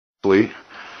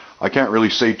I can't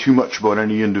really say too much about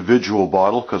any individual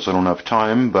bottle because I don't have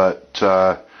time, but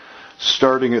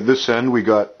starting at this end we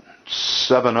got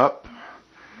 7-Up.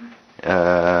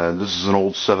 This is an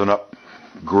old 7-Up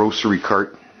grocery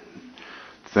cart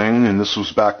thing, and this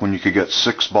was back when you could get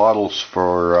 6 bottles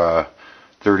for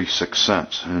 36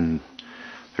 cents, and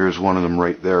there's one of them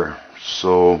right there.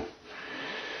 So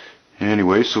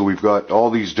anyway, so we've got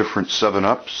all these different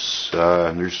 7-Ups.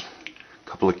 There's a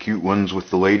couple of cute ones with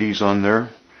the ladies on there,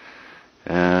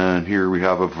 and here we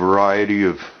have a variety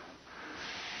of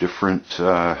different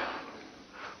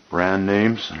brand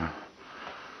names.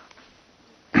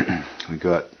 We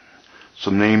got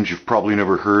some names you've probably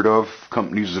never heard of,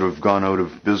 companies that have gone out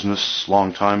of business a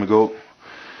long time ago.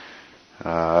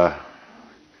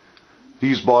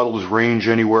 These bottles range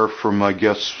anywhere from, I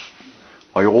guess,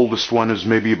 my oldest one is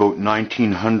maybe about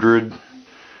 1900,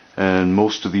 and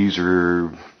most of these are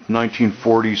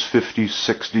 1940s, 50s,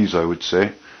 60s, I would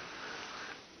say.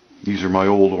 These are my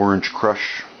old Orange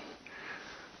Crush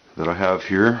that I have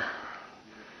here.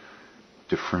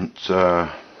 Different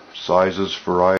sizes, varieties.